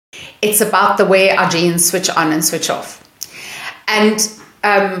It's about the way our genes switch on and switch off. And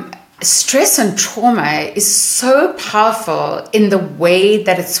stress and trauma is so powerful in the way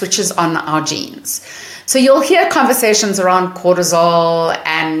that it switches on our genes. So you'll hear conversations around cortisol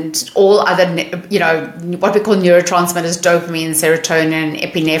and all other, what we call neurotransmitters, dopamine, serotonin,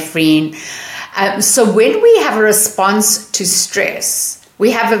 epinephrine. So when we have a response to stress,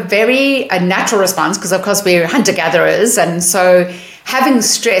 we have a natural response because, of course, we're hunter-gatherers. And so having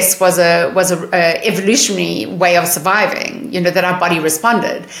stress was a evolutionary way of surviving, that our body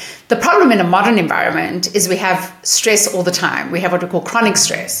responded. The problem in a modern environment is we have stress all the time. We have what we call chronic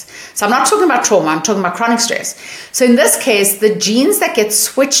stress. So I'm not talking about trauma, I'm talking about chronic stress. So in this case, the genes that get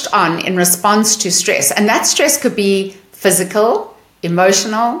switched on in response to stress, and that stress could be physical,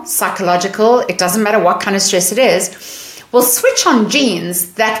 emotional, psychological, it doesn't matter what kind of stress it is, will switch on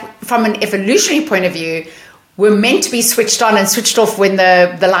genes that from an evolutionary point of view were meant to be switched on and switched off when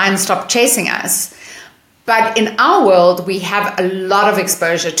the lion stopped chasing us. But in our world, we have a lot of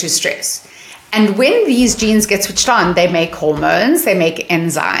exposure to stress. And when these genes get switched on, they make hormones, they make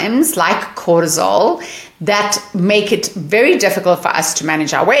enzymes like cortisol that make it very difficult for us to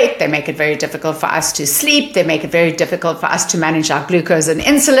manage our weight. They make it very difficult for us to sleep. They make it very difficult for us to manage our glucose and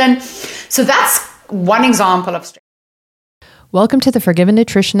insulin. So that's one example of stress. Welcome to the Forgiven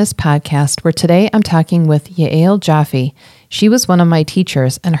Nutritionist podcast, where today I'm talking with Yael Jaffe. She was one of my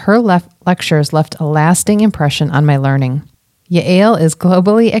teachers, and her lectures left a lasting impression on my learning. Yael is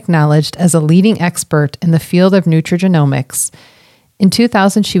globally acknowledged as a leading expert in the field of nutrigenomics. In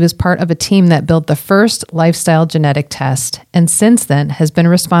 2000, she was part of a team that built the first lifestyle genetic test, and since then has been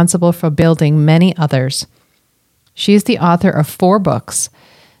responsible for building many others. She is the author of 4 books: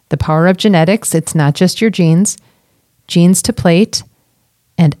 The Power of Genetics, It's Not Just Your Genes, Genes to Plate,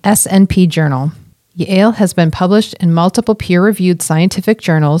 and SNP Journal. Yael has been published in multiple peer-reviewed scientific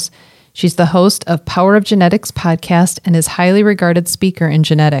journals. She's the host of Power of Genetics podcast and is highly regarded speaker in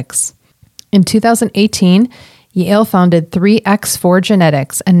genetics. In 2018, Yael founded 3X4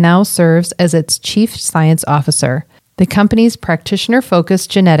 Genetics and now serves as its chief science officer. The company's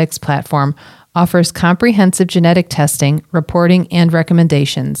practitioner-focused genetics platform offers comprehensive genetic testing, reporting, and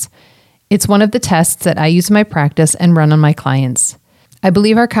recommendations. It's one of the tests that I use in my practice and run on my clients. I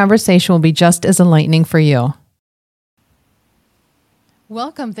believe our conversation will be just as enlightening for you.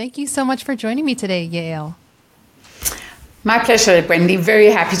 Welcome. Thank you so much for joining me today, Yael. My pleasure, Wendy. Very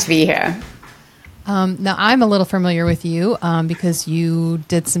happy to be here. Now, I'm a little familiar with you because you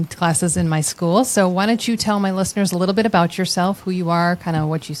did some classes in my school. So why don't you tell my listeners a little bit about yourself, who you are, kind of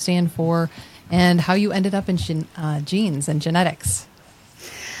what you stand for, and how you ended up in genes and genetics.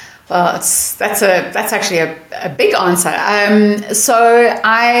 Well, that's actually a big answer. So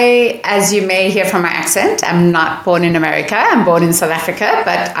I, as you may hear from my accent, am not born in America. I'm born in South Africa,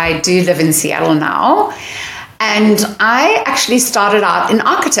 but I do live in Seattle now. And I actually started out in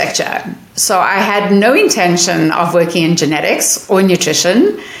architecture. So I had no intention of working in genetics or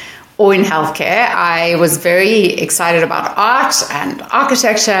nutrition or in healthcare. I was very excited about art and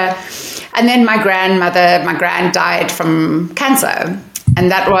architecture. And then my grand died from cancer. And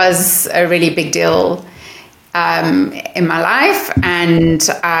that was a really big deal in my life. And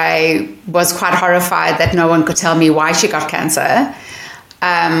I was quite horrified that no one could tell me why she got cancer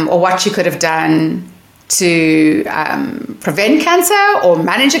or what she could have done to prevent cancer or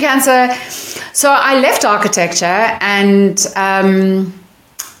manage a cancer. So I left architecture and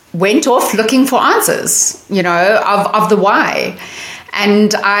went off looking for answers, of the why.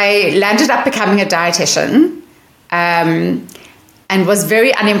 And I landed up becoming a dietitian. And was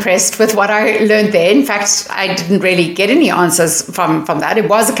very unimpressed with what I learned there. In fact, I didn't really get any answers from that. It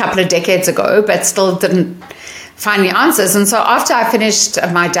was a couple of decades ago, but still didn't find the answers. And so after I finished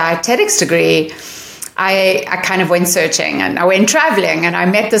my dietetics degree, I kind of went searching and I went traveling, and I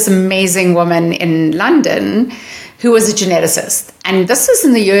met this amazing woman in London who was a geneticist. And this is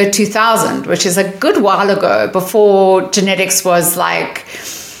in the year 2000, which is a good while ago, before genetics was like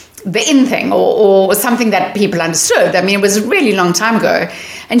the in thing or something that people understood. I mean, it was a really long time ago.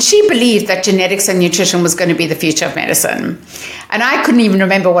 And she believed that genetics and nutrition was going to be the future of medicine. And I couldn't even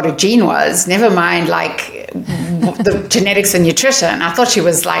remember what a gene was, never mind like the genetics and nutrition. I thought she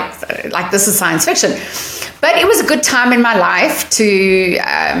was like this is science fiction. But it was a good time in my life to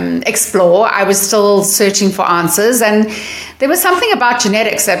explore. I was still searching for answers. And there was something about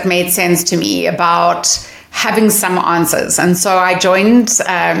genetics that made sense to me, about having some answers. And so I joined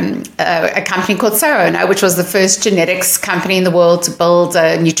a company called Sarona, which was the first genetics company in the world to build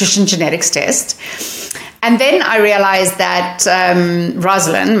a nutrition genetics test. And then I realized that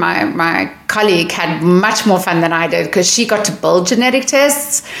Rosalind, my colleague, had much more fun than I did, because she got to build genetic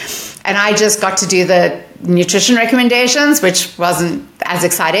tests. And I just got to do the nutrition recommendations, which wasn't as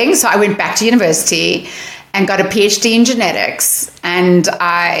exciting. So I went back to university and got a PhD in genetics. And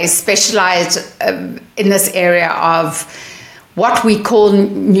I specialized in this area of what we call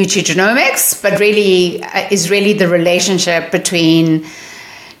nutrigenomics, but really is really the relationship between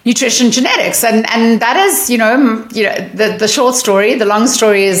nutrition genetics. And that is, the short story. The long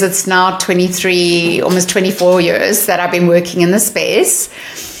story is it's now 23, almost 24 years that I've been working in this space.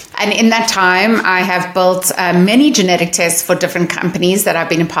 And in that time, I have built many genetic tests for different companies that I've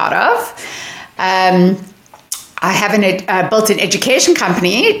been a part of. I have built an education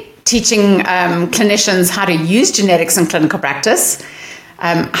company teaching clinicians how to use genetics in clinical practice,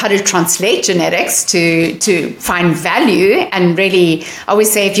 how to translate genetics to find value. And really, I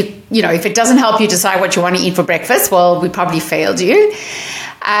always say, if it doesn't help you decide what you want to eat for breakfast, well, we probably failed you.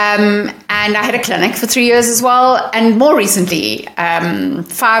 And I had a clinic for 3 years as well. And more recently,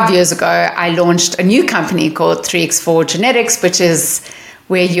 5 years ago, I launched a new company called 3x4 Genetics, which is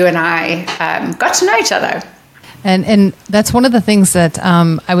where you and I got to know each other. And that's one of the things that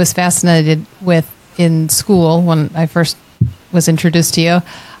I was fascinated with in school when I first was introduced to you,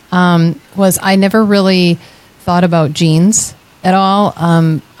 was I never really thought about genes at all.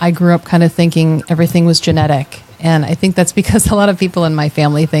 I grew up kind of thinking everything was genetic. And I think that's because a lot of people in my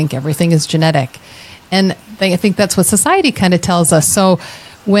family think everything is genetic. And I think that's what society kind of tells us. So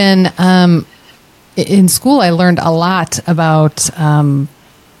when in school, I learned a lot about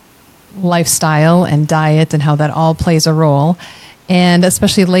lifestyle and diet and how that all plays a role. And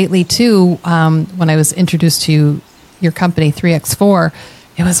especially lately, too, when I was introduced to your company, 3x4,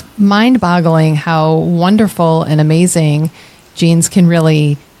 it was mind-boggling how wonderful and amazing genes can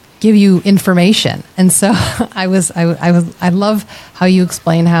really give you information. And so I love how you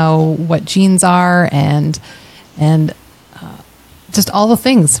explain what genes are and just all the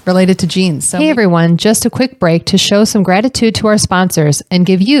things related to genes. So hey everyone, just a quick break to show some gratitude to our sponsors and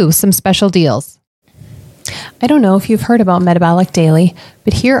give you some special deals. I don't know if you've heard about Metabolic Daily,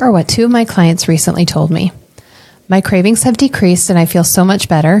 but here are what 2 of my clients recently told me. My cravings have decreased and I feel so much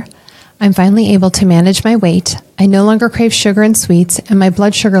better. I'm finally able to manage my weight. I no longer crave sugar and sweets, and my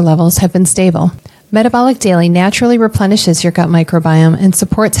blood sugar levels have been stable. Metabolic Daily naturally replenishes your gut microbiome and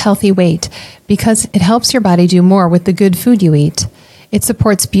supports healthy weight because it helps your body do more with the good food you eat. It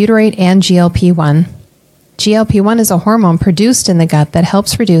supports butyrate and GLP-1. GLP-1 is a hormone produced in the gut that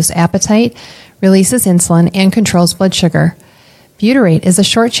helps reduce appetite, releases insulin, and controls blood sugar. Butyrate is a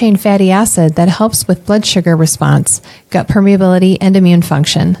short-chain fatty acid that helps with blood sugar response, gut permeability, and immune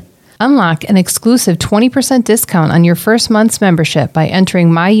function. Unlock an exclusive 20% discount on your first month's membership by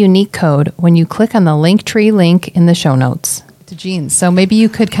entering my unique code when you click on the Linktree link in the show notes. To genes. So maybe you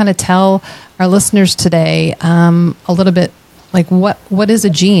could kind of tell our listeners today a little bit like what is a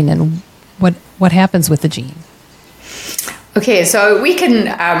gene and what happens with the gene. Okay, so we can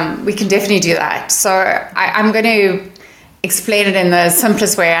definitely do that. So I'm going to explain it in the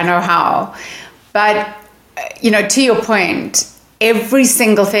simplest way I know how. But to your point, every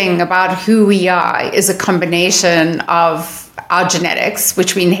single thing about who we are is a combination of our genetics,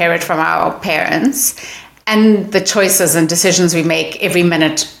 which we inherit from our parents, and the choices and decisions we make every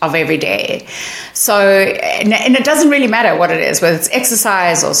minute of every day. So, and it doesn't really matter what it is, whether it's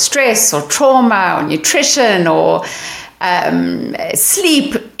exercise or stress or trauma or nutrition or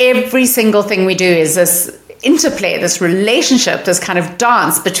sleep, every single thing we do is this interplay, this relationship, this kind of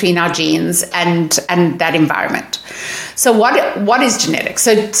dance between our genes and that environment. So what is genetics?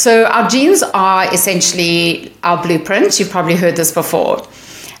 So our genes are essentially our blueprint. You've probably heard this before.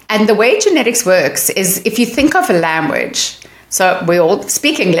 And the way genetics works is if you think of a language, so we all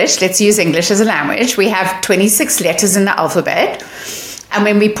speak English, let's use English as a language. We have 26 letters in the alphabet. And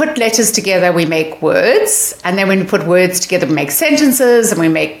when we put letters together, we make words. And then when we put words together, we make sentences. And we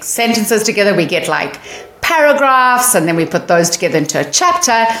make sentences together, we get like paragraphs. And then we put those together into a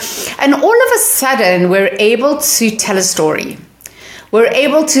chapter. And all of a sudden, we're able to tell a story. We're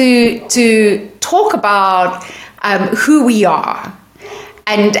able to talk about who we are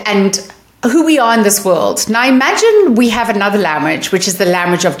and who we are in this world. Now imagine we have another language, which is the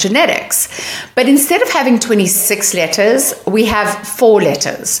language of genetics. But instead of having 26 letters, we have 4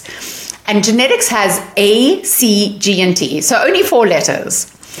 letters. And genetics has A, C, G, and T. So only 4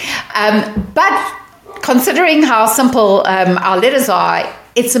 letters. But considering how simple our letters are,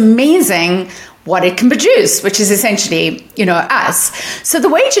 it's amazing what it can produce, which is essentially, us. So the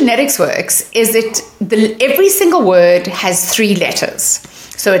way genetics works is every single word has 3 letters.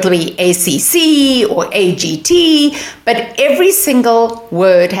 So it'll be ACC or AGT, but every single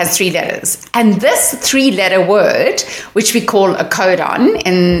word has 3 letters. And this 3-letter word, which we call a codon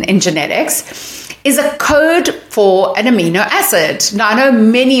in genetics, is a code for an amino acid. Now, I know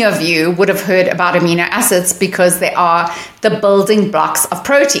many of you would have heard about amino acids because they are the building blocks of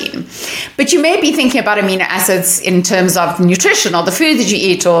protein. But you may be thinking about amino acids in terms of nutrition or the food that you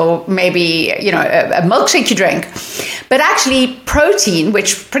eat, or maybe, a milkshake you drink. But actually, protein,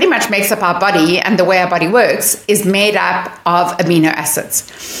 which pretty much makes up our body and the way our body works, is made up of amino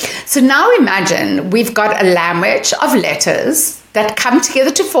acids. So now imagine we've got a language of letters that come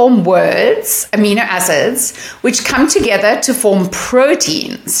together to form words, amino acids, which come together to form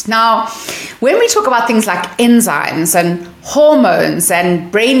proteins. Now, when we talk about things like enzymes and hormones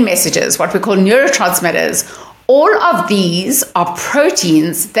and brain messages, what we call neurotransmitters, all of these are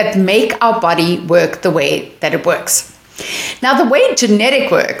proteins that make our body work the way that it works. Now, the way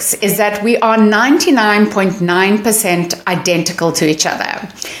genetic works is that we are 99.9% identical to each other.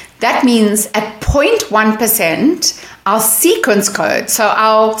 That means at 0.1%, our sequence code, so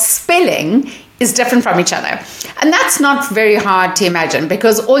our spelling, is different from each other. And that's not very hard to imagine,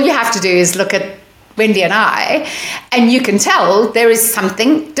 because all you have to do is look at Wendy and I, and you can tell there is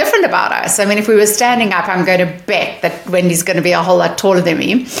something different about us. I mean, if we were standing up, I'm going to bet that Wendy's going to be a whole lot taller than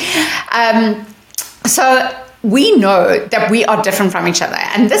me. So we know that we are different from each other.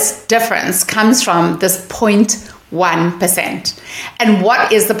 And this difference comes from this 0.1%. And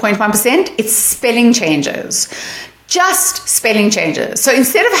what is the 0.1%? It's spelling changes. Just spelling changes. So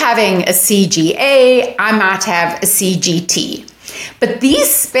instead of having a CGA, I might have a CGT. But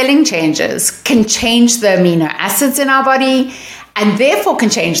these spelling changes can change the amino acids in our body and therefore can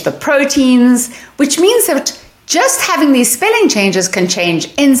change the proteins, which means that just having these spelling changes can change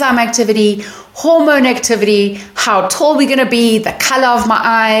enzyme activity, hormone activity, how tall we're going to be, the color of my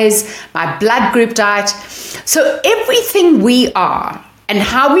eyes, my blood group diet. So everything we are and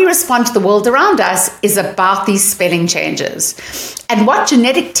how we respond to the world around us is about these spelling changes. And what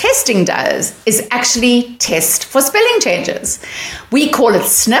genetic testing does is actually test for spelling changes. We call it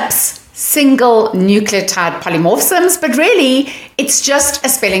SNPs, single nucleotide polymorphisms, but really it's just a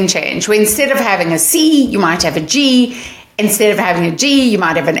spelling change, where instead of having a C, you might have a G. Instead of having a G, you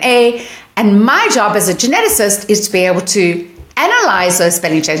might have an A. And my job as a geneticist is to be able to analyze those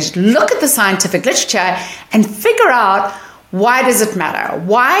spelling changes, look at the scientific literature, and figure out, why does it matter?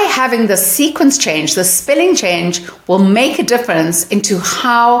 Why having the sequence change, the spelling change, will make a difference into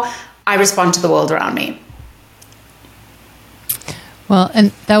how I respond to the world around me. Well,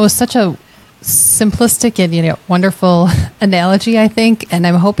 and that was such a simplistic and wonderful analogy, I think. And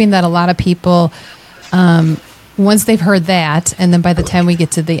I'm hoping that a lot of people, once they've heard that, and then by the time we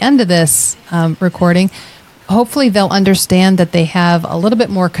get to the end of this recording, hopefully they'll understand that they have a little bit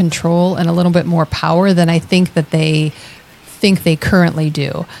more control and a little bit more power than I think that they currently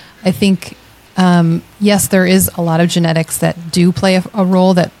do. I think, yes, there is a lot of genetics that do play a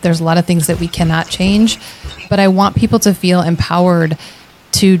role, that there's a lot of things that we cannot change, but I want people to feel empowered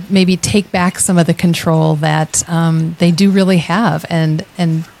to maybe take back some of the control that they do really have and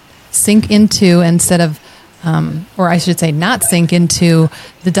sink into, instead of, or I should say not sink into,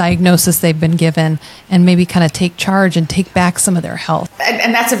 the diagnosis they've been given, and maybe kind of take charge and take back some of their health.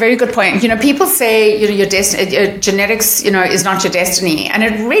 And that's a very good point. People say, your genetics, is not your destiny, and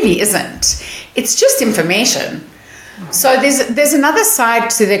it really isn't. It's just information. So there's another side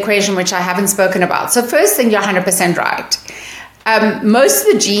to the equation which I haven't spoken about. So first thing, you're 100% right. Most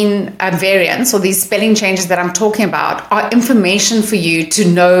of the gene variants, or these spelling changes that I'm talking about, are information for you to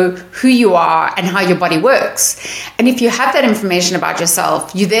know who you are and how your body works. And if you have that information about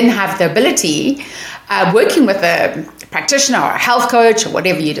yourself, you then have the ability, working with a practitioner or a health coach or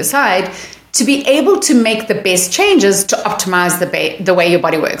whatever you decide, to be able to make the best changes to optimize the way your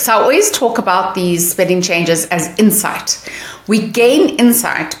body works. So I always talk about these spelling changes as insight. We gain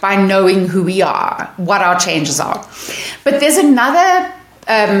insight by knowing who we are, what our changes are. But there's another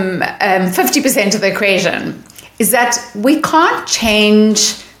 50% of the equation, is that we can't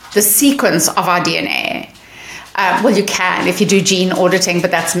change the sequence of our DNA. Well, you can if you do gene auditing, but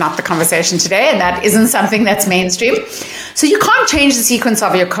that's not the conversation today, and that isn't something that's mainstream. So you can't change the sequence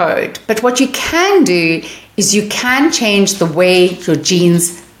of your code, but what you can do is you can change the way your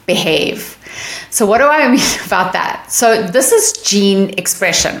genes behave. So what do I mean about that? So this is gene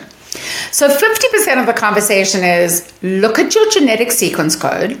expression. So 50% of the conversation is look at your genetic sequence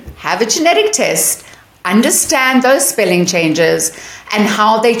code, have a genetic test, understand those spelling changes and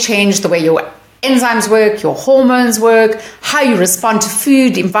how they change the way your enzymes work, your hormones work, how you respond to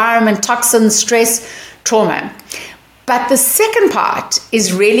food, environment, toxins, stress, trauma. But the second part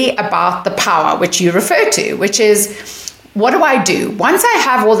is really about the power, which you refer to, which is, what do I do? Once I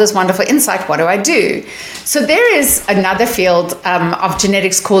have all this wonderful insight, what do I do? So there is another field of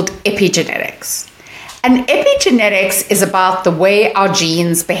genetics called epigenetics. And epigenetics is about the way our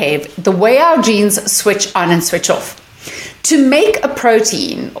genes behave, the way our genes switch on and switch off. To make a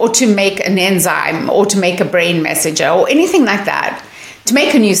protein or to make an enzyme or to make a brain messenger or anything like that, to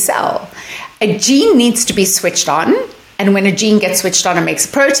make a new cell, a gene needs to be switched on. And when a gene gets switched on, it makes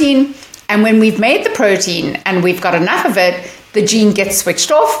a protein. And when we've made the protein and we've got enough of it, the gene gets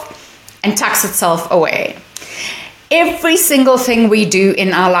switched off and tucks itself away. Every single thing we do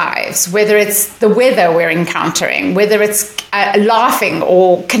in our lives, whether it's the weather we're encountering, whether it's laughing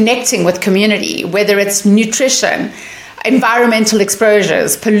or connecting with community, whether it's nutrition, environmental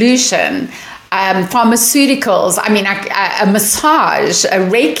exposures, pollution, pharmaceuticals, a massage, a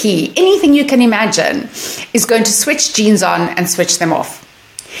Reiki, anything you can imagine is going to switch genes on and switch them off.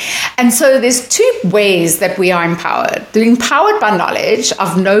 And so there's two ways that we are empowered. They're empowered by knowledge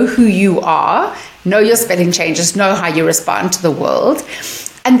of know who you are, know your spelling changes, know how you respond to the world.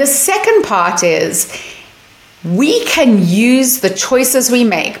 And the second part is we can use the choices we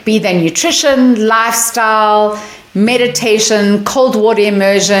make, be they nutrition, lifestyle, meditation, cold water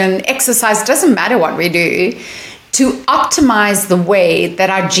immersion, exercise, doesn't matter what we do, to optimize the way that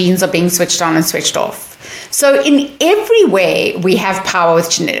our genes are being switched on and switched off. So in every way, we have power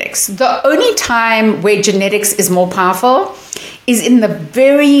with genetics. The only time where genetics is more powerful is in the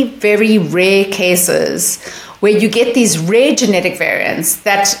very, very rare cases where you get these rare genetic variants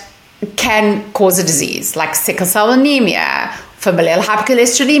that can cause a disease, like sickle cell anemia, familial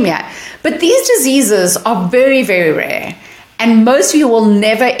hypercholesterolemia. But these diseases are very, very rare. And most of you will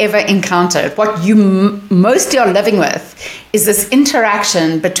never, ever encounter it. What you mostly are living with is this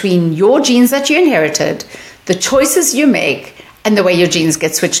interaction between your genes that you inherited, the choices you make, and the way your genes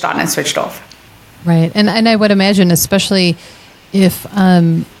get switched on and switched off. Right. And I would imagine, especially if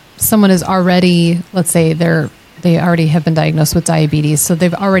someone is already, let's say they already have been diagnosed with diabetes, so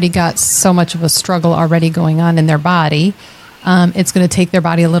they've already got so much of a struggle already going on in their body, it's going to take their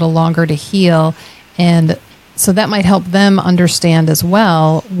body a little longer to heal. And so that might help them understand as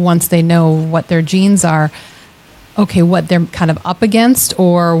well, once they know what their genes are, okay, what they're kind of up against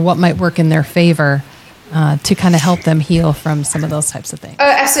or what might work in their favor to kind of help them heal from some of those types of things. Oh,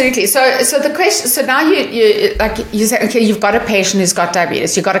 absolutely. So the question, so now you say, okay, you've got a patient who's got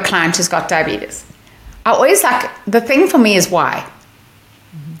diabetes, you've got a client who's got diabetes. I always the thing for me is why?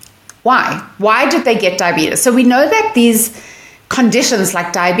 Mm-hmm. Why did they get diabetes? So we know that these conditions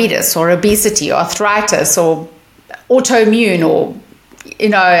like diabetes or obesity or arthritis or autoimmune or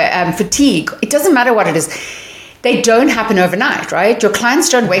fatigue, it doesn't matter what it is, they don't happen overnight, right? Your clients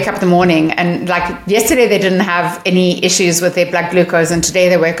don't wake up in the morning and like yesterday they didn't have any issues with their blood glucose and today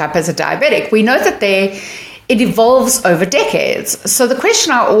they wake up as a diabetic. We know that it evolves over decades. So the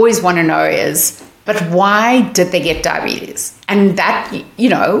question I always want to know is, but why did they get diabetes? And that,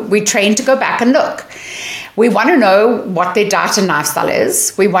 we train to go back and look. We want to know what their diet and lifestyle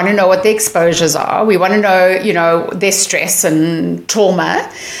is. We want to know what their exposures are. We want to know, their stress and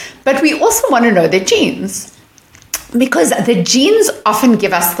trauma. But we also want to know their genes. Because the genes often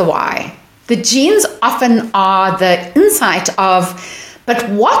give us the why. The genes often are the insight of, but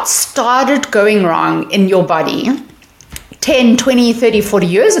what started going wrong in your body 10, 20, 30, 40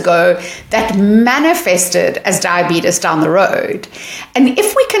 years ago that manifested as diabetes down the road. And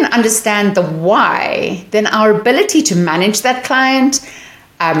if we can understand the why, then our ability to manage that client,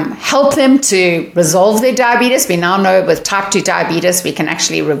 help them to resolve their diabetes. We now know with type 2 diabetes, we can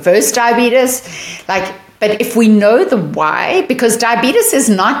actually reverse diabetes. But if we know the why, because diabetes is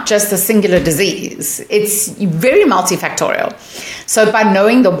not just a singular disease, it's very multifactorial. So by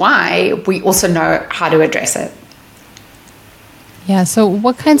knowing the why, we also know how to address it. Yeah, so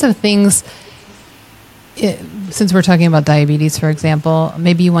what kinds of things, since we're talking about diabetes, for example,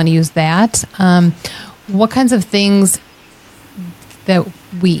 maybe you want to use that. What kinds of things that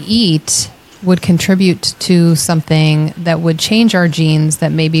we eat would contribute to something that would change our genes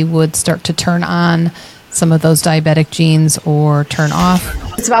that maybe would start to turn on some of those diabetic genes or turn off?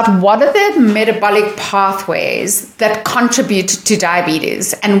 It's about what are the metabolic pathways that contribute to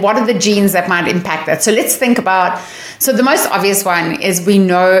diabetes and what are the genes that might impact that. So let's think about, so the most obvious one is we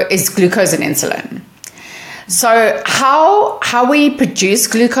know is glucose and insulin. So how we produce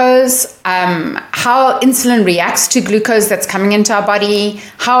glucose, how insulin reacts to glucose that's coming into our body,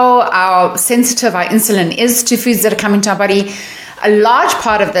 how sensitive our insulin is to foods that are coming to our body. A large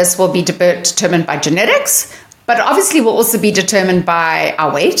part of this will be determined by genetics, but obviously will also be determined by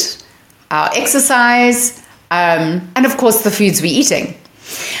our weight, our exercise, and of course the foods we're eating.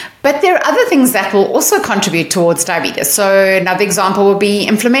 But there are other things that will also contribute towards diabetes. So another example would be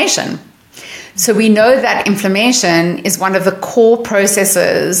inflammation. So we know that inflammation is one of the core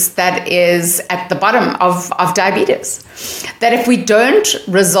processes that is at the bottom of diabetes. That if we don't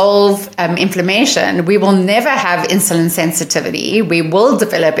resolve inflammation, we will never have insulin sensitivity, we will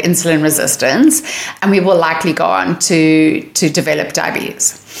develop insulin resistance, and we will likely go on to develop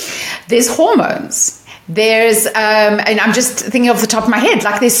diabetes. There's hormones. There's, and I'm just thinking off the top of my head,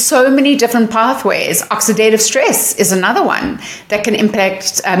 like there's so many different pathways. Oxidative stress is another one that can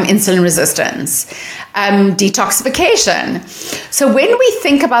impact insulin resistance, detoxification. So when we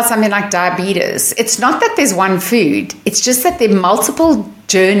think about something like diabetes, it's not that there's one food, it's just that there are multiple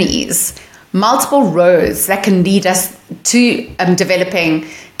journeys, multiple roads that can lead us to developing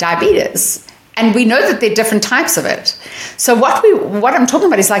diabetes. And we know that there are different types of it. So what I'm talking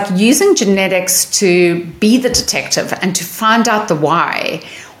about is like using genetics to be the detective and to find out the why,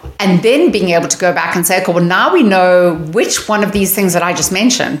 and then being able to go back and say, okay, well, now we know which one of these things that I just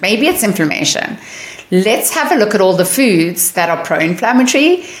mentioned, maybe it's inflammation. Let's have a look at all the foods that are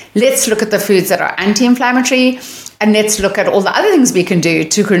pro-inflammatory. Let's look at the foods that are anti-inflammatory. And let's look at all the other things we can do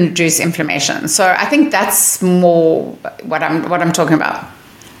to reduce inflammation. So I think that's more what I'm talking about.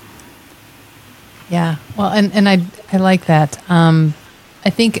 Yeah, well, and I like that. I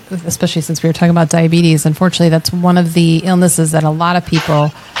think, especially since we were talking about diabetes, unfortunately, that's one of the illnesses that a lot of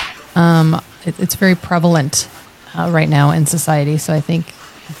people, it's very prevalent right now in society. So I think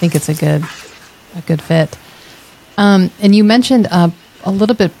it's a good fit. And you mentioned a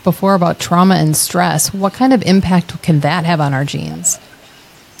little bit before about trauma and stress. What kind of impact can that have on our genes?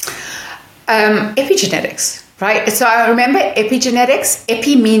 Epigenetics. Right. So I remember epigenetics,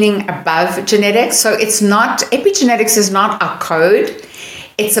 epi meaning above genetics. So epigenetics is not our code.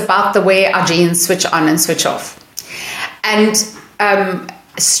 It's about the way our genes switch on and switch off. And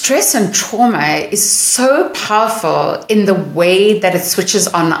stress and trauma is so powerful in the way that it switches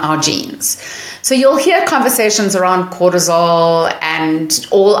on our genes. So you'll hear conversations around cortisol and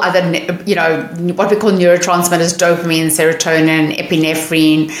all other, what we call neurotransmitters, dopamine, serotonin,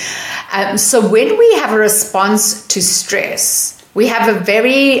 epinephrine. So when we have a response to stress, we have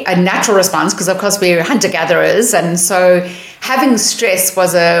a natural response because, of course, we're hunter-gatherers, and so having stress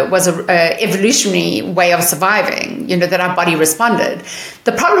was a evolutionary way of surviving. That our body responded.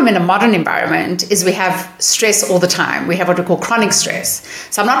 The problem in a modern environment is we have stress all the time. We have what we call chronic stress.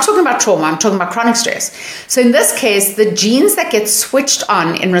 So I'm not talking about trauma. I'm talking about chronic stress. So in this case, the genes that get switched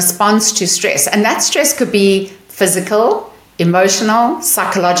on in response to stress, and that stress could be physical, emotional,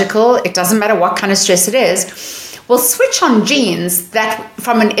 psychological. It doesn't matter what kind of stress it is. Will switch on genes that,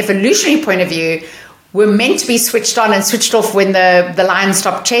 from an evolutionary point of view, were meant to be switched on and switched off when the lion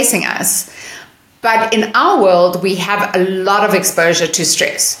stopped chasing us. But in our world, we have a lot of exposure to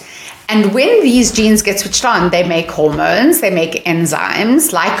stress. And when these genes get switched on, they make hormones, they make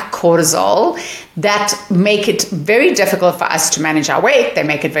enzymes like cortisol that make it very difficult for us to manage our weight. They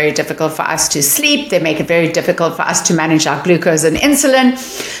make it very difficult for us to sleep. They make it very difficult for us to manage our glucose and insulin.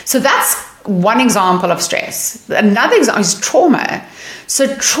 So that's one example of stress. Another example is trauma.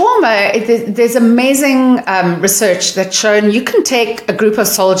 So trauma, there's amazing research that's shown you can take a group of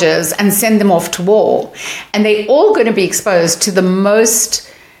soldiers and send them off to war, and they're all going to be exposed to the most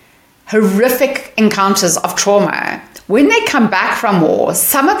horrific encounters of trauma. When they come back from war,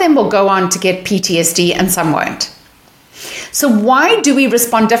 some of them will go on to get PTSD and some won't. So why do we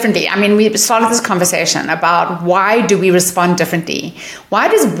respond differently? I mean, we started this conversation about why do we respond differently? Why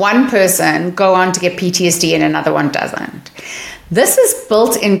does one person go on to get PTSD and another one doesn't? This is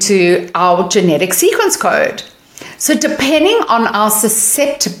built into our genetic sequence code. So depending on our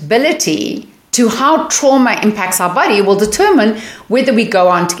susceptibility to how trauma impacts our body will determine whether we go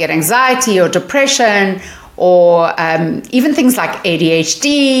on to get anxiety or depression or even things like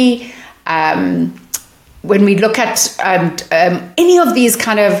ADHD. When we look at any of these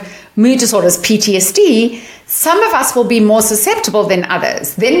kind of mood disorders, PTSD, some of us will be more susceptible than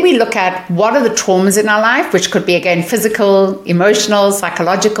others. Then we look at what are the traumas in our life, which could be, again, physical, emotional,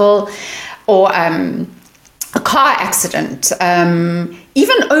 psychological, or a car accident.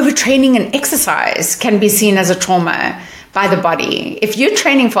 Even overtraining and exercise can be seen as a trauma by the body. If you're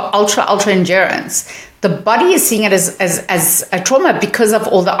training for ultra endurance, the body is seeing it as a trauma because of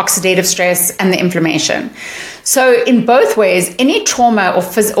all the oxidative stress and the inflammation. So in both ways, any trauma or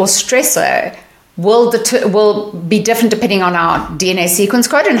stressor will be different depending on our DNA sequence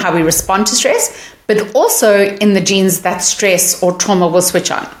code and how we respond to stress, but also in the genes that stress or trauma will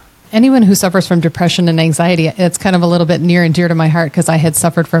switch on. anyone who suffers from depression and anxiety, it's kind of a little bit near and dear to my heart because I had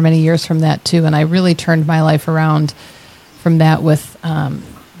suffered for many years from that too. And I really turned my life around from that with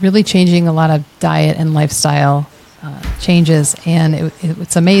really changing a lot of diet and lifestyle changes. And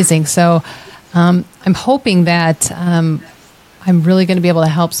it's amazing. So I'm hoping that I'm really going to be able to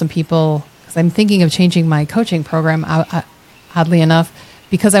help some people, because I'm thinking of changing my coaching program, oddly enough,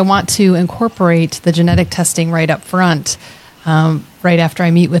 because I want to incorporate the genetic testing right up front, right after I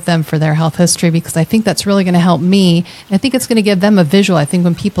meet with them for their health history, because I think that's really going to help me. And I think it's going to give them a visual. I think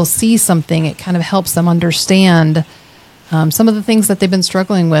when people see something, it kind of helps them understand some of the things that they've been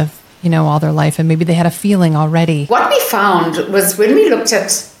struggling with, all their life, and maybe they had a feeling already. What we found was when we looked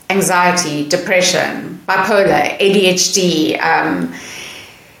at anxiety, depression, bipolar, ADHD,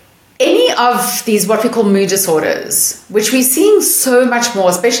 any of these what we call mood disorders, which we're seeing so much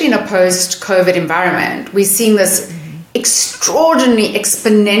more, especially in a post-COVID environment, we're seeing this extraordinary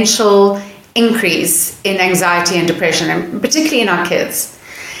exponential increase in anxiety and depression, and particularly in our kids.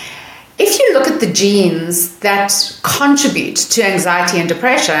 If you look at the genes that contribute to anxiety and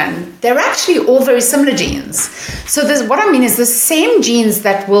depression, they're actually all very similar genes. So what I mean is the same genes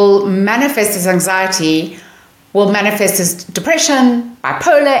that will manifest as anxiety will manifest as depression,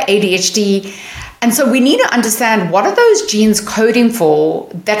 bipolar, ADHD. And so we need to understand what are those genes coding for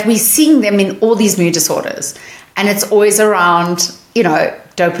that we're seeing them in all these mood disorders. And it's always around,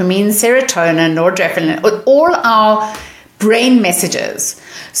 dopamine, serotonin, noradrenaline, all our brain messages.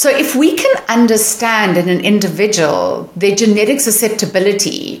 So if we can understand in an individual their genetic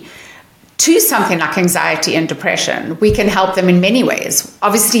susceptibility to something like anxiety and depression, we can help them in many ways,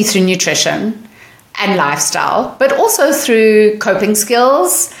 obviously through nutrition and lifestyle, but also through coping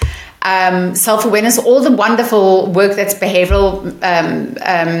skills, self-awareness, all the wonderful work that's behavioral,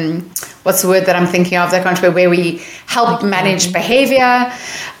 what's the word that I'm thinking of, that country where we help manage behavior.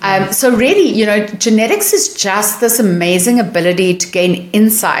 So really, genetics is just this amazing ability to gain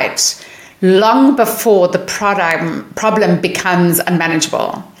insight long before the problem becomes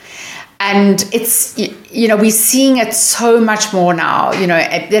unmanageable. And it's, we're seeing it so much more now,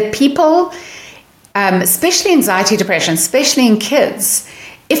 that people, especially anxiety, depression, especially in kids,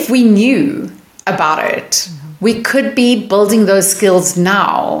 if we knew about it, we could be building those skills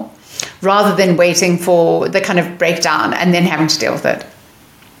now rather than waiting for the kind of breakdown and then having to deal with it.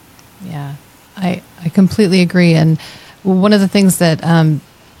 Yeah, I completely agree. And one of the things that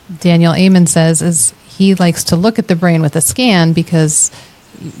Daniel Amen says is he likes to look at the brain with a scan because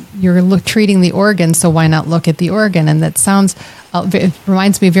you're treating the organ, so why not look at the organ? And that sounds, it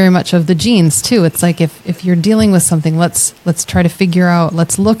reminds me very much of the genes too. It's like if you're dealing with something, let's try to figure out,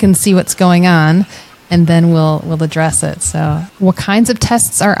 let's look and see what's going on, and then we'll address it. So what kinds of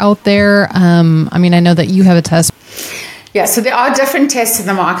tests are out there? I know that you have a test. Yeah, so there are different tests in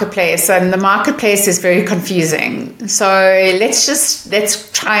the marketplace, and the marketplace is very confusing. So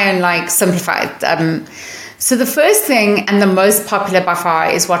let's try and simplify it. So the first thing and the most popular by far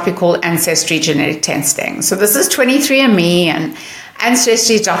is what we call ancestry genetic testing. So this is 23andMe and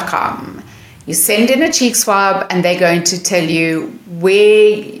Ancestry.com. You send in a cheek swab and they're going to tell you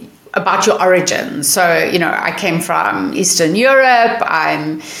about your origin. So, I came from Eastern Europe,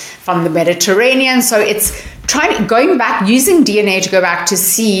 I'm from the Mediterranean. So it's going back, using DNA to go back to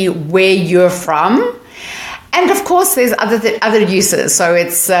see where you're from. And of course, there's other uses. So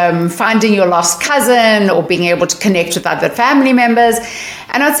it's finding your lost cousin or being able to connect with other family members.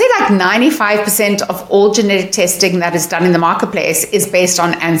 And I'd say 95% of all genetic testing that is done in the marketplace is based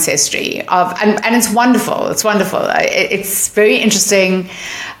on ancestry. And it's wonderful. It's wonderful. It's very interesting.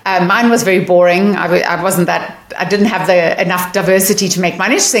 Mine was very boring. I didn't have enough diversity to make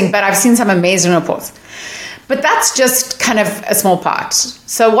mine interesting, but I've seen some amazing reports. But that's just kind of a small part.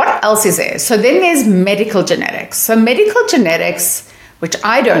 So what else is there? So then there's medical genetics. So medical genetics, which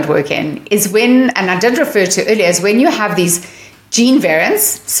I don't work in, is when, and I did refer to earlier, is when you have these gene variants,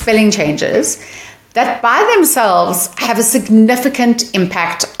 spelling changes, that by themselves have a significant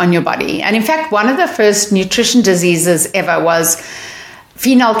impact on your body. And in fact, one of the first nutrition diseases ever was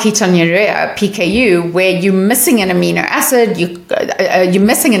phenylketonuria, PKU, where you're missing an amino acid, you're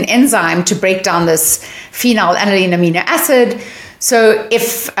missing an enzyme to break down this phenylalanine amino acid. So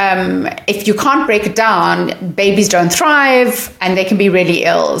if you can't break it down, babies don't thrive and they can be really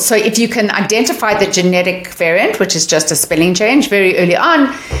ill. So if you can identify the genetic variant, which is just a spelling change very early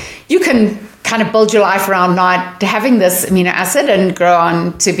on, you can kind of build your life around not having this amino acid and grow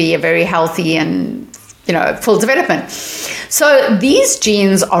on to be a very healthy and full development. So these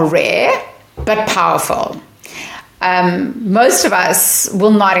genes are rare but powerful. Most of us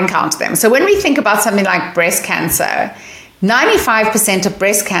will not encounter them. So when we think about something like breast cancer, 95% of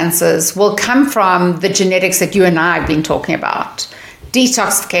breast cancers will come from the genetics that you and I have been talking about.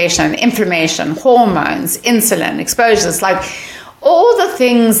 Detoxification, inflammation, hormones, insulin, exposures, like all the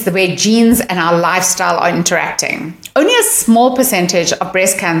things where genes and our lifestyle are interacting. Only a small percentage of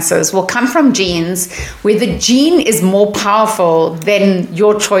breast cancers will come from genes where the gene is more powerful than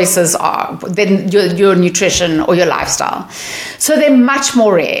your choices are, than your nutrition or your lifestyle. So they're much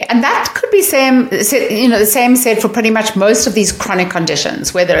more rare. And that could be the same said for pretty much most of these chronic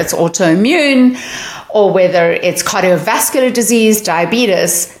conditions, whether it's autoimmune or whether it's cardiovascular disease,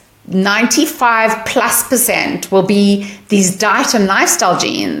 diabetes. 95+% will be these diet and lifestyle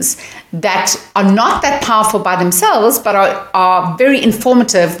genes that are not that powerful by themselves, but are very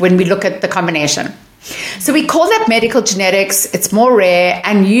informative when we look at the combination. So we call that medical genetics. It's more rare,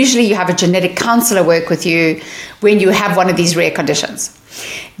 and usually you have a genetic counselor work with you when you have one of these rare conditions.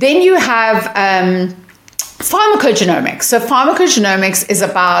 Then you have pharmacogenomics. So pharmacogenomics is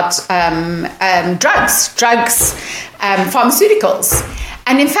about drugs, pharmaceuticals.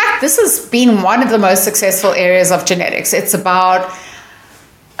 And in fact, this has been one of the most successful areas of genetics. It's about,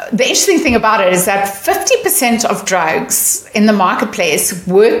 the interesting thing about it is that 50% of drugs in the marketplace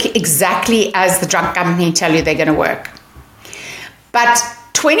work exactly as the drug company tell you they're going to work. But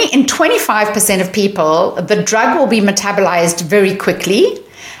in 25% of people, the drug will be metabolized very quickly,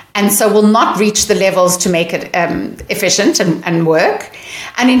 and so will not reach the levels to make it efficient and work.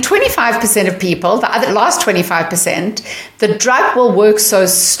 And in 25% of people, the last 25%, the drug will work so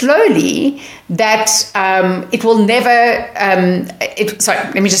slowly that it will never,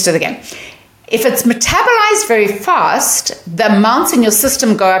 let me just do it again. If it's metabolized very fast, the amounts in your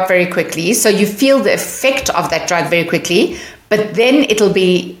system go up very quickly, so you feel the effect of that drug very quickly, but then it'll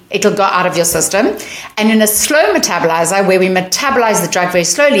go out of your system. And in a slow metabolizer, where we metabolize the drug very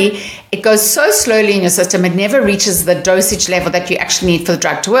slowly, it goes so slowly in your system, it never reaches the dosage level that you actually need for the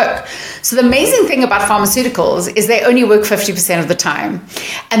drug to work. So the amazing thing about pharmaceuticals is they only work 50% of the time.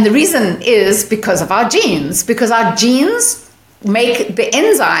 And the reason is because of our genes, because our genes make the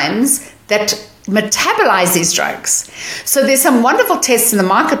enzymes that metabolize these drugs. So there's some wonderful tests in the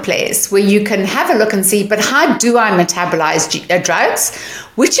marketplace where you can have a look and see, but how do I metabolize drugs?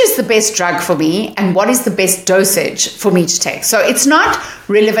 Which is the best drug for me, and what is the best dosage for me to take? So it's not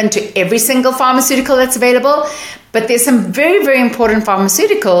relevant to every single pharmaceutical that's available, but there's some very, very important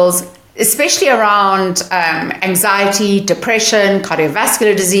pharmaceuticals, especially around anxiety, depression,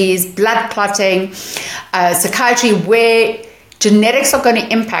 cardiovascular disease, blood clotting, psychiatry, where genetics are going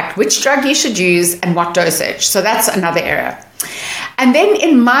to impact which drug you should use and what dosage. So that's another area. And then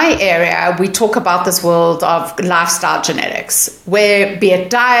in my area, we talk about this world of lifestyle genetics, where be it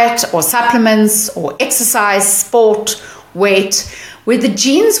diet or supplements or exercise, sport, weight, where the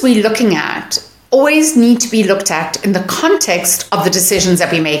genes we're looking at always need to be looked at in the context of the decisions that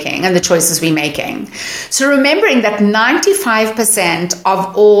we're making and the choices we're making. So remembering that 95%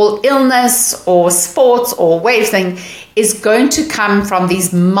 of all illness or sports or weight thing is going to come from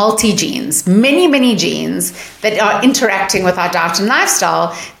these multi-genes, many, many genes that are interacting with our diet and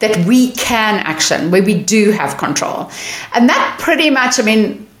lifestyle that we can action, where we do have control. And that pretty much,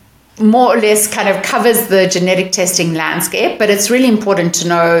 more or less kind of covers the genetic testing landscape, but it's really important to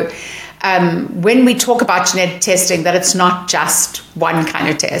know when we talk about genetic testing that it's not just one kind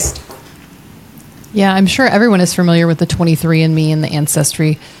of test. Yeah, I'm sure everyone is familiar with the 23andMe and the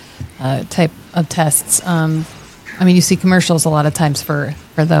Ancestry type of tests. You see commercials a lot of times for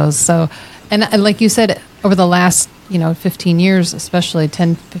those. So, and like you said, over the last, 15 years, especially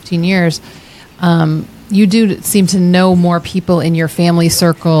 10, 15 years, you do seem to know more people in your family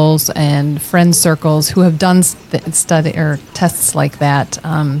circles and friend circles who have done study or tests like that.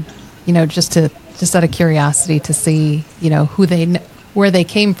 Just out of curiosity to see, where they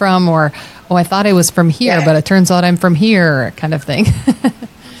came from, or, oh, I thought I was from here, but it turns out I'm from here, kind of thing.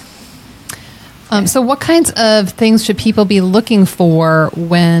 So what kinds of things should people be looking for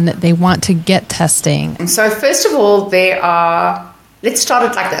when they want to get testing? So first of all, let's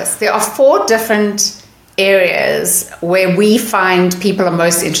start it like this. There are 4 different areas where we find people are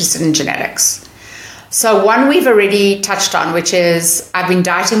most interested in genetics. So one we've already touched on, which is I've been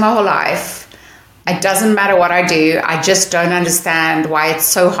dieting my whole life. It doesn't matter what I do. I just don't understand why it's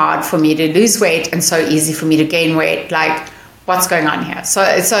so hard for me to lose weight and so easy for me to gain weight. Like, what's going on here? So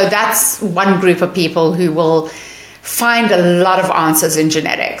that's one group of people who will find a lot of answers in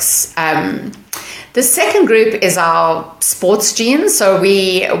genetics. The second group is our sports genes. So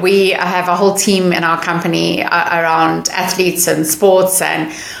we have a whole team in our company around athletes and sports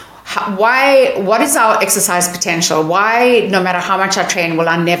and what is our exercise potential? Why, no matter how much I train, will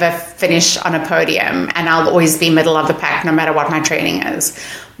I never finish on a podium and I'll always be middle of the pack no matter what my training is?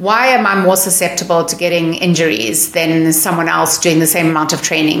 Why am I more susceptible to getting injuries than someone else doing the same amount of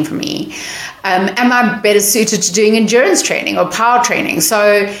training for me? Am I better suited to doing endurance training or power training?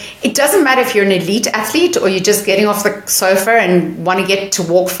 So it doesn't matter if you're an elite athlete or you're just getting off the sofa and want to get to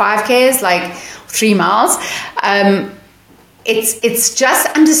walk 5Ks, like 3 miles. It's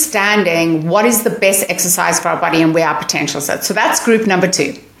just understanding what is the best exercise for our body and where our potential sits. So that's group number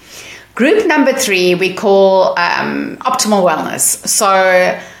 2. Group number 3, we call optimal wellness.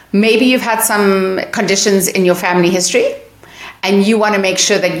 So maybe you've had some conditions in your family history and you want to make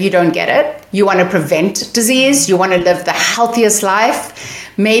sure that you don't get it. You want to prevent disease. You want to live the healthiest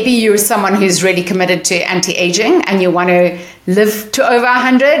life. Maybe you're someone who's really committed to anti-aging and you want to live to over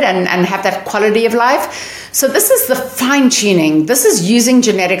 100 and have that quality of life. So this is the fine-tuning. This is using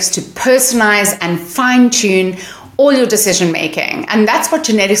genetics to personalize and fine-tune all your decision making. And that's what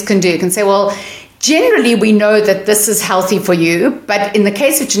genetics can do. You can say, well, generally we know that this is healthy for you, but in the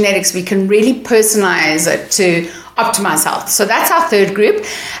case of genetics, we can really personalize it to optimize health. So that's our 3rd group.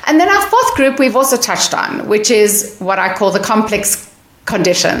 And then our 4th group we've also touched on, which is what I call the complex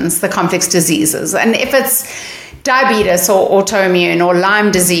conditions, the complex diseases. And if it's diabetes or autoimmune or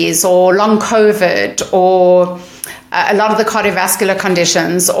Lyme disease or long COVID or a lot of the cardiovascular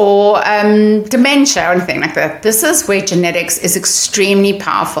conditions or dementia or anything like that, this is where genetics is extremely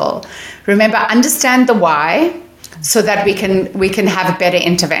powerful. Remember, understand the why so that we can have a better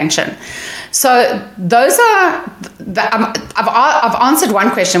intervention. So those are I've answered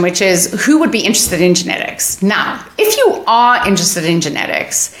one question, which is who would be interested in genetics? Now, if you are interested in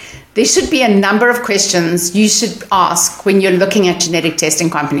genetics, there should be a number of questions you should ask when you're looking at genetic testing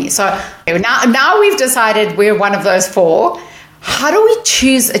companies. So now we've decided we're one of those 4. How do we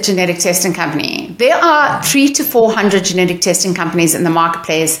choose a genetic testing company? There are 300 to 400 genetic testing companies in the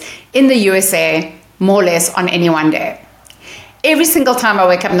marketplace in the USA, more or less on any one day. Every single time I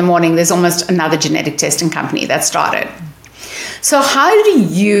wake up in the morning, there's almost another genetic testing company that started. So how do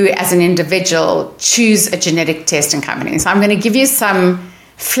you as an individual choose a genetic testing company? So I'm going to give you some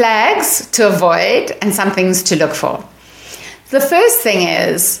flags to avoid and some things to look for. The first thing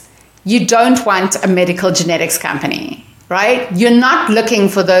is you don't want a medical genetics company, right? You're not looking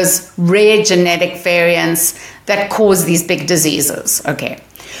for those rare genetic variants that cause these big diseases, okay?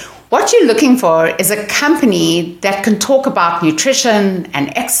 What you're looking for is a company that can talk about nutrition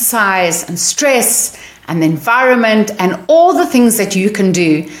and exercise and stress and the environment and all the things that you can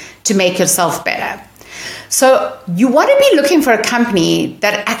do to make yourself better. So you want to be looking for a company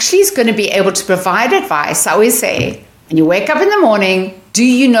that actually is going to be able to provide advice. I always say, when you wake up in the morning, do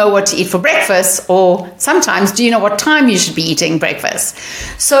you know what to eat for breakfast? Or sometimes, do you know what time you should be eating breakfast?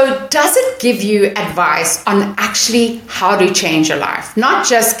 So does it give you advice on actually how to change your life, not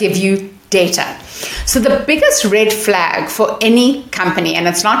just give you data? So the biggest red flag for any company, and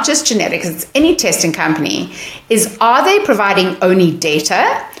it's not just genetics, it's any testing company, is are they providing only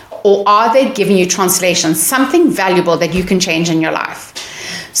data or are they giving you translation, something valuable that you can change in your life?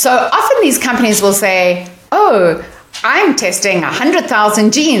 So often these companies will say, oh, I'm testing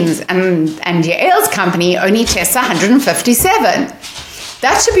 100,000 genes and Yael's company only tests 157.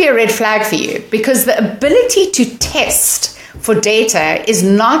 That should be a red flag for you because the ability to test for data is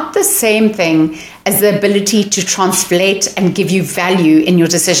not the same thing as the ability to translate and give you value in your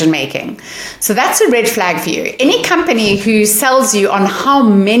decision making. So that's a red flag for you. Any company who sells you on how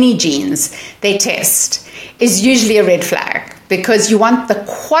many genes they test is usually a red flag because you want the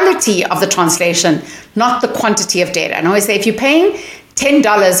quality of the translation, not the quantity of data. And I always say if you're paying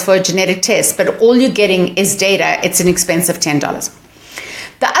 $10 for a genetic test, but all you're getting is data, it's an expensive $10.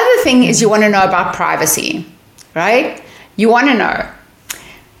 The other thing is you want to know about privacy, right? You want to know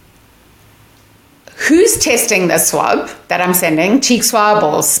who's testing the swab that I'm sending, cheek swab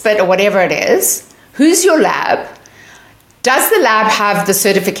or spit or whatever it is. Who's your lab? Does the lab have the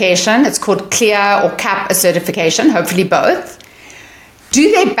certification? It's called CLIA or CAP certification, hopefully both.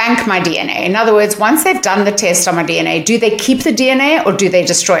 Do they bank my DNA? In other words, once they've done the test on my DNA, do they keep the DNA or do they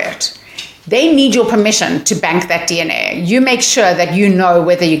destroy it? They need your permission to bank that DNA. You make sure that you know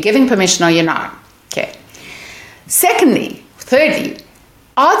whether you're giving permission or you're not. Okay. Thirdly,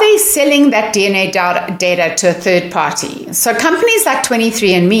 are they selling that DNA data to a third party? So companies like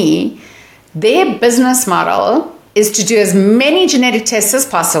 23andMe, their business model is to do as many genetic tests as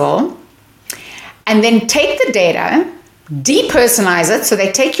possible and then take the data, depersonalize it. So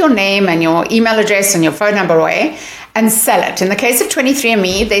they take your name and your email address and your phone number away and sell it. In the case of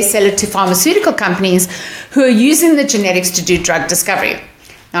 23andMe, they sell it to pharmaceutical companies who are using the genetics to do drug discovery.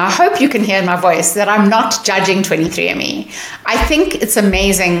 Now, I hope you can hear in my voice that I'm not judging 23andMe. I think it's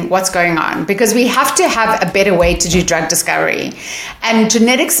amazing what's going on because we have to have a better way to do drug discovery. And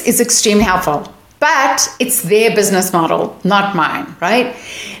genetics is extremely helpful, but it's their business model, not mine, right?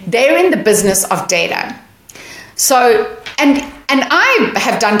 They're in the business of data. So, and I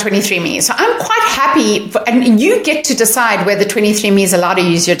have done 23andMe, so I'm quite happy, and you get to decide whether 23andMe is allowed to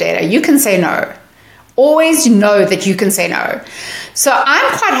use your data. You can say no. Always know that you can say no. So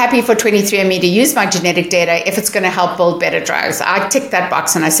I'm quite happy for 23andMe to use my genetic data if it's going to help build better drugs. I ticked that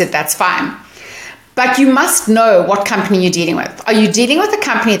box and I said, that's fine. But you must know what company you're dealing with. Are you dealing with a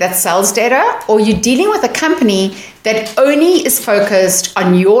company that sells data, or are you dealing with a company that only is focused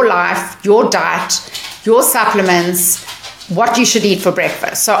on your life, your diet, your supplements, what you should eat for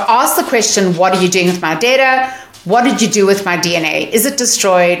breakfast? So ask the question, what are you doing with my data? What did you do with my DNA? Is it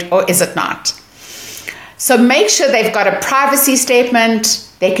destroyed or is it not? So make sure they've got a privacy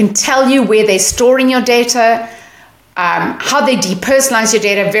statement. They can tell you where they're storing your data, how they depersonalize your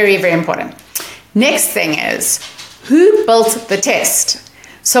data. Very, very important. Next thing is, who built the test?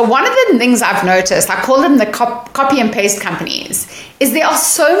 So one of the things I've noticed, I call them the copy and paste companies, is there are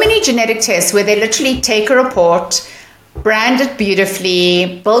so many genetic tests where they literally take a report, brand it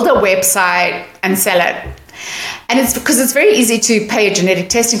beautifully, build a website, and sell it. And it's because it's very easy to pay a genetic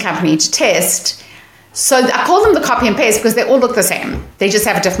testing company to test. So I call them the copy and paste because they all look the same. They just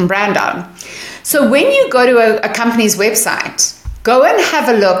have a different brand on. So when you go to a company's website, go and have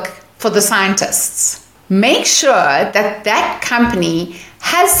a look for the scientists. Make sure that that company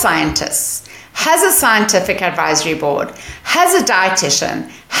has scientists, has a scientific advisory board, has a dietitian,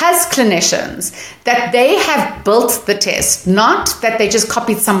 has clinicians, that they have built the test, not that they just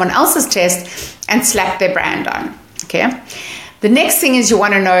copied someone else's test and slapped their brand on. Okay. The next thing is you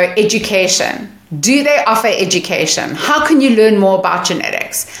want to know education. Do they offer education? How can you learn more about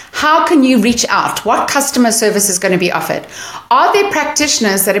genetics? How can you reach out? What customer service is going to be offered? Are there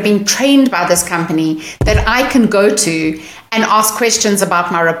practitioners that have been trained by this company that I can go to and ask questions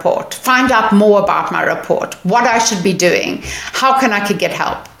about my report, find out more about my report, what I should be doing, how can I get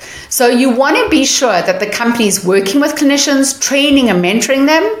help? So you want to be sure that the company is working with clinicians, training and mentoring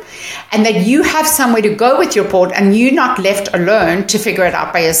them, and that you have somewhere to go with your report and you're not left alone to figure it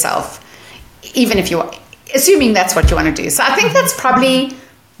out by yourself. Even if you, assuming that's what you want to do. So I think that's probably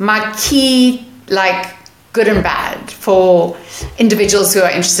my key, like, good and bad for individuals who are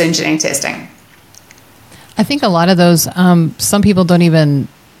interested in genetic testing. I think a lot of those, some people don't even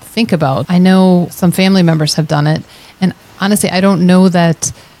think about. I know some family members have done it. And honestly, I don't know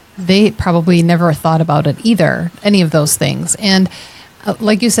that they probably never thought about it either, any of those things. And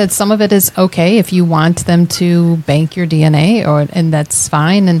like you said, some of it is okay if you want them to bank your DNA, and that's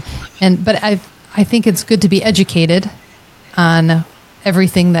fine. But I think it's good to be educated on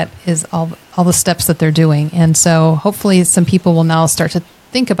everything that is all the steps that they're doing. And so hopefully some people will now start to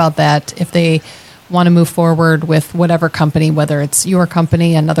think about that if they want to move forward with whatever company, whether it's your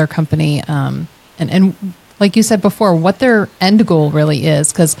company, another company, and like you said before, what their end goal really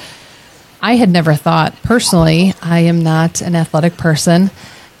is. Because I had never thought, personally, I am not an athletic person,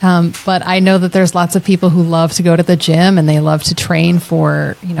 but I know that there's lots of people who love to go to the gym and they love to train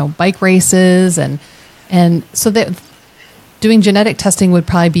for, bike races. And so that doing genetic testing would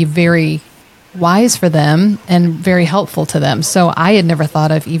probably be very wise for them and very helpful to them. So I had never thought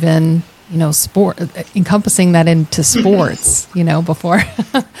of even, sport, encompassing that into sports, before.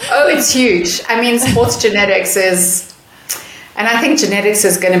 Oh, it's huge. I mean, sports genetics is... And I think genetics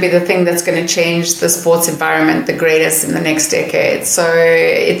is going to be the thing that's going to change the sports environment the greatest in the next decade. So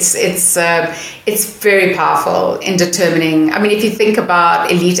it's very powerful in determining. I mean, if you think about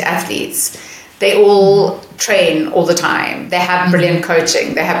elite athletes, they all train all the time. They have brilliant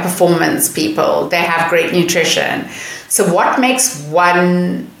coaching. They have performance people. They have great nutrition. So what makes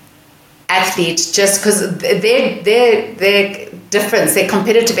one athlete, just because their difference, their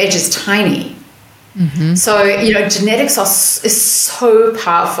competitive edge is tiny. Mm-hmm. So, genetics is so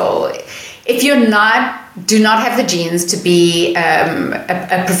powerful. If you're do not have the genes to be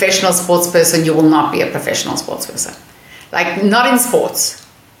a professional sports person, you will not be a professional sports person. Like, not in sports.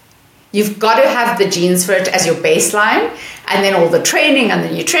 You've got to have the genes for it as your baseline, and then all the training and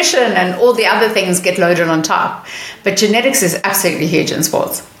the nutrition and all the other things get loaded on top. But genetics is absolutely huge in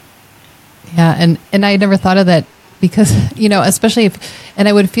sports. Yeah, and I never thought of that because, especially and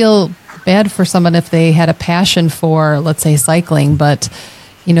I would feel bad for someone if they had a passion for, let's say, cycling, but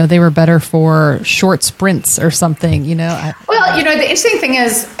they were better for short sprints or something. The interesting thing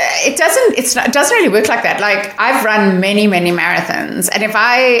is it doesn't really work like that. Like, I've run many marathons, and if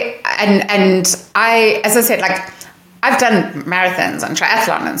I as I said, like, I've done marathons and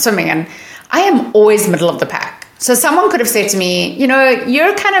triathlon and swimming, and I am always middle of the pack. So someone could have said to me,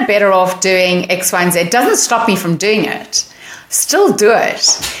 you're kind of better off doing X, Y, and Z. It doesn't stop me from doing it. Still do it.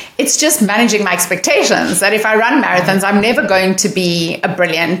 It's just managing my expectations that if I run marathons, I'm never going to be a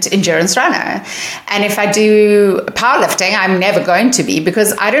brilliant endurance runner. And if I do powerlifting, I'm never going to be,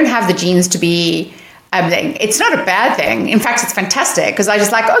 because I don't have the genes to be. It's not a bad thing. In fact, it's fantastic, because I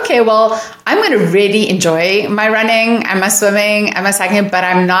just like, okay, well, I'm going to really enjoy my running and my swimming and my cycling, but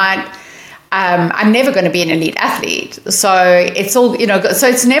I'm never going to be an elite athlete. So it's all, so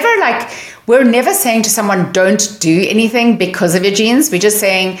it's never like, we're never saying to someone, don't do anything because of your genes. We're just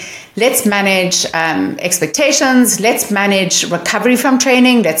saying, let's manage expectations. Let's manage recovery from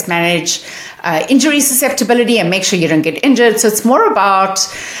training. Let's manage injury susceptibility and make sure you don't get injured. So it's more about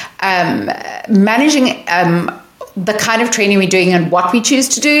managing the kind of training we're doing and what we choose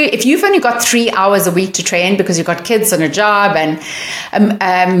to do. If you've only got 3 hours a week to train because you've got kids and a job and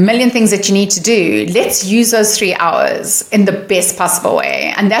a million things that you need to do, let's use those 3 hours in the best possible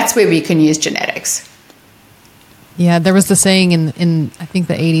way. And that's where we can use genetics. Yeah, there was the saying in I think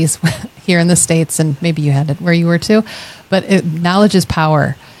the 80s here in the States, and maybe you had it where you were too, but knowledge is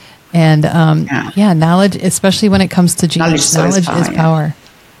power. And knowledge, especially when it comes to genes, knowledge is power.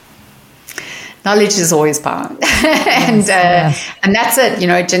 Knowledge is always power. And that's it,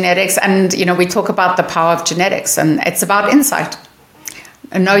 genetics. And, we talk about the power of genetics, and it's about insight.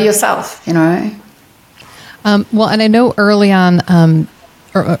 And know yourself, Well, and I know earlier in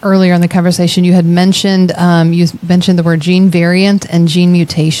the conversation, you had mentioned, the word gene variant and gene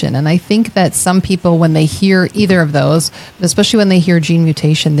mutation. And I think that some people, when they hear either of those, especially when they hear gene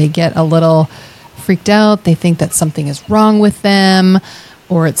mutation, they get a little freaked out. They think that something is wrong with them,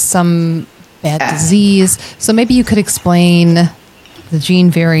 or it's some bad disease. So maybe you could explain the gene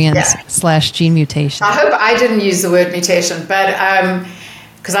variant / gene mutation. I hope I didn't use the word mutation, but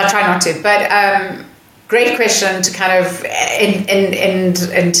because I try not to. But great question to kind of in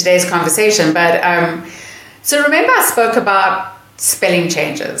today's conversation. But so remember, I spoke about spelling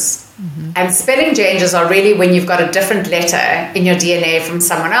changes, and spelling changes are really when you've got a different letter in your DNA from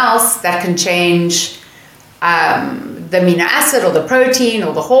someone else that can change the amino acid or the protein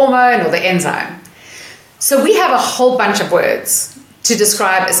or the hormone or the enzyme. So we have a whole bunch of words to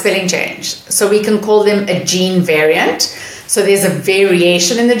describe a spelling change. So we can call them a gene variant. So there's a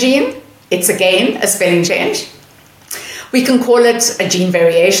variation in the gene. It's again a spelling change. We can call it a gene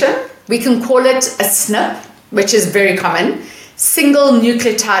variation. We can call it a SNP, which is very common. Single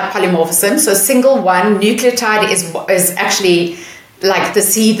nucleotide polymorphism. So single one nucleotide is actually like the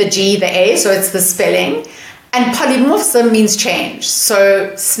C, the G, the A. So it's the spelling. And polymorphism means change.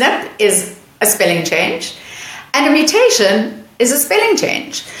 So SNP is a spelling change, and a mutation is a spelling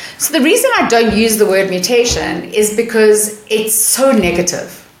change. So the reason I don't use the word mutation is because it's so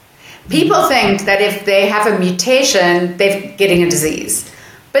negative. People think that if they have a mutation, they're getting a disease.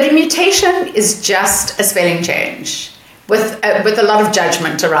 But a mutation is just a spelling change with a lot of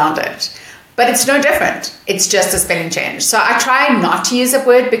judgment around it. But it's no different. It's just a spelling change. So I try not to use that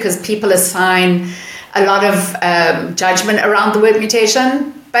word because people assign a lot of judgment around the word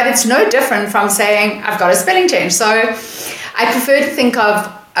mutation, but it's no different from saying I've got a spelling change. So I prefer to think of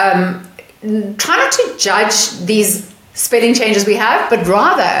try not to judge these spelling changes we have, but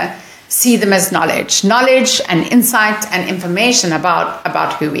rather see them as knowledge and insight and information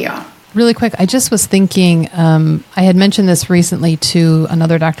about who we are. Really quick, I just was thinking, I had mentioned this recently to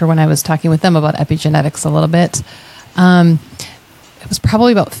another doctor when I was talking with them about epigenetics a little bit. It was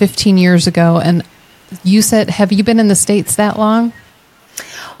probably about 15 years ago, and you said, have you been in the States that long?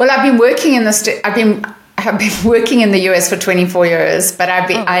 Well, I've been working in the working in the US for 24 years, but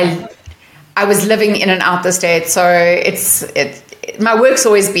I was living in and out the States, so my work's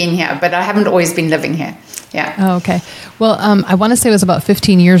always been here, but I haven't always been living here. Yeah. Oh, okay. Well, I want to say it was about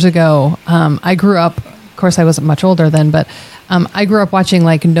 15 years ago. I grew up, of course, I wasn't much older then, but I grew up watching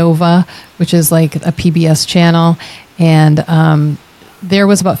like Nova, which is like a PBS channel, and there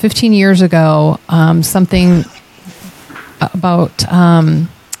was about 15 years ago something about,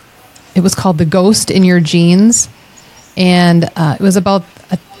 it was called The Ghost in Your Genes, and it was about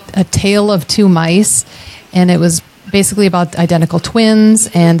a tale of two mice, and it was basically about identical twins,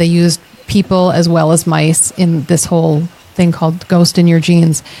 and they used people as well as mice in this whole thing called Ghost in Your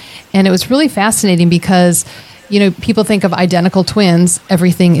Genes. And it was really fascinating because, people think of identical twins,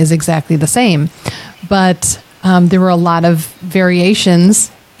 everything is exactly the same, but there were a lot of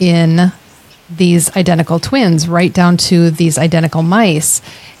variations in these identical twins, right down to these identical mice.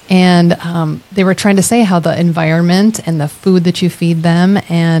 And they were trying to say how the environment and the food that you feed them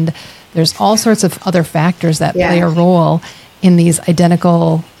and there's all sorts of other factors that play a role in these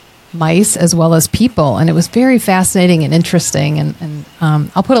identical mice as well as people. And it was very fascinating and interesting. And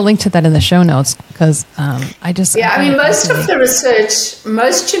I'll put a link to that in the show notes because most of the research,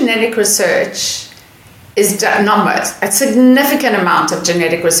 most genetic research is done, not most, a significant amount of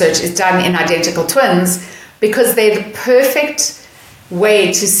genetic research is done in identical twins because they're the perfect way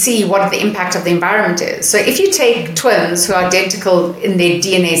to see what the impact of the environment is. So if you take twins who are identical in their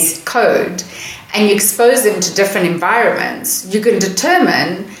DNA code and you expose them to different environments, you can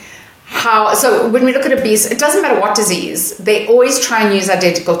determine how. So when we look at obese, it doesn't matter what disease, they always try and use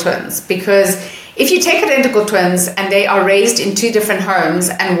identical twins, because if you take identical twins and they are raised in two different homes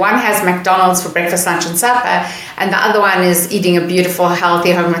and one has McDonald's for breakfast, lunch, and supper, and the other one is eating a beautiful,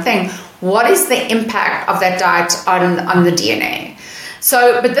 healthy, homely thing, what is the impact of that diet on the DNA?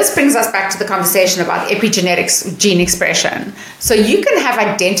 So, but this brings us back to the conversation about epigenetics, gene expression. So you can have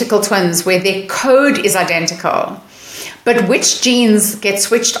identical twins where their code is identical, but which genes get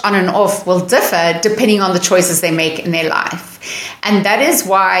switched on and off will differ depending on the choices they make in their life. And that is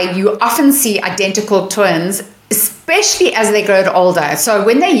why you often see identical twins, especially as they grow older. So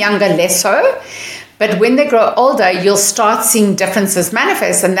when they're younger, less so. But when they grow older, you'll start seeing differences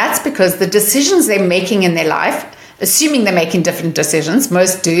manifest. And that's because the decisions they're making in their life, assuming they're making different decisions,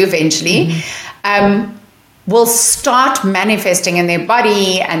 most do eventually, will start manifesting in their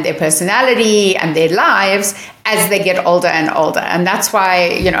body and their personality and their lives as they get older and older. And that's why,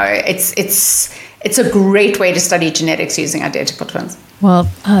 it's a great way to study genetics using identical twins. Well,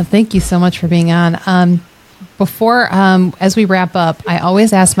 thank you so much for being on. Before, as we wrap up, I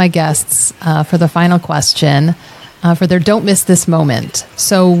always ask my guests for the final question for their don't miss this moment.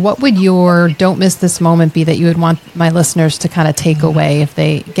 So what would your don't miss this moment be that you would want my listeners to kind of take away? If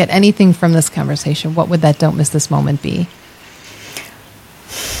they get anything from this conversation, what would that don't miss this moment be?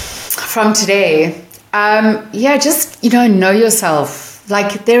 From today, just, know yourself.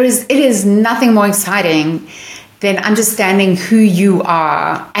 Like it is nothing more exciting than understanding who you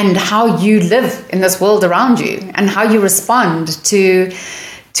are and how you live in this world around you and how you respond to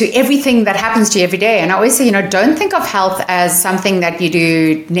everything that happens to you every day. And I always say, don't think of health as something that you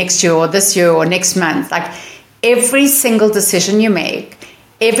do next year or this year or next month. Like every single decision you make,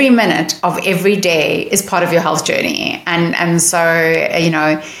 every minute of every day is part of your health journey. And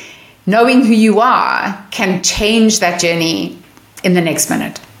so, knowing who you are can change that journey in the next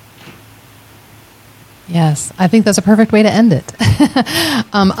minute. Yes, I think that's a perfect way to end it.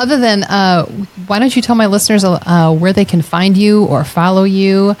 Other than, why don't you tell my listeners where they can find you or follow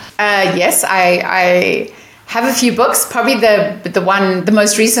you? Yes, I have a few books. Probably the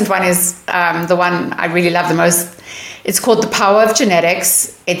most recent one is the one I really love the most. It's called The Power of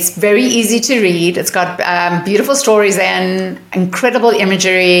Genetics. It's very easy to read. It's got beautiful stories and incredible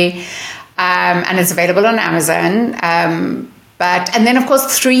imagery, and it's available on Amazon. And then, of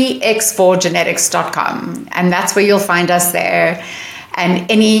course, 3x4genetics.com. And that's where you'll find us there. And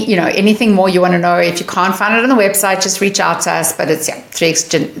anything more you want to know, if you can't find it on the website, just reach out to us. But it's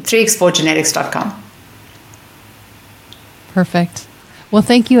 3x4genetics.com. Perfect. Well,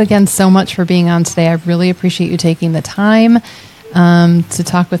 thank you again so much for being on today. I really appreciate you taking the time to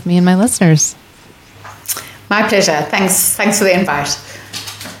talk with me and my listeners. My pleasure. Thanks for the invite.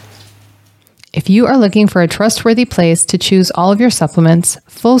 If you are looking for a trustworthy place to choose all of your supplements,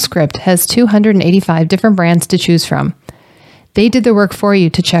 FullScript has 285 different brands to choose from. They did the work for you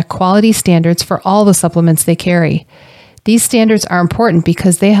to check quality standards for all the supplements they carry. These standards are important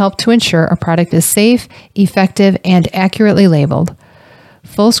because they help to ensure a product is safe, effective, and accurately labeled.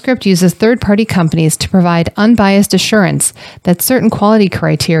 FullScript uses third-party companies to provide unbiased assurance that certain quality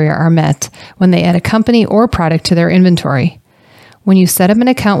criteria are met when they add a company or product to their inventory. When you set up an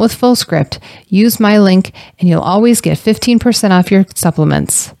account with FullScript, use my link and you'll always get 15% off your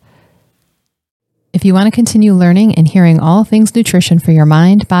supplements. If you want to continue learning and hearing all things nutrition for your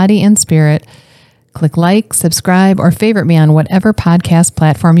mind, body, and spirit, click like, subscribe, or favorite me on whatever podcast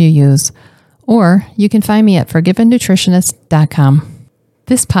platform you use. Or you can find me at forgivennutritionist.com.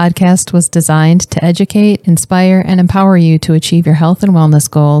 This podcast was designed to educate, inspire, and empower you to achieve your health and wellness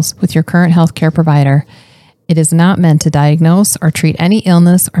goals with your current healthcare provider. It is not meant to diagnose or treat any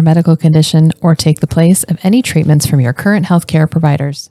illness or medical condition or take the place of any treatments from your current healthcare providers.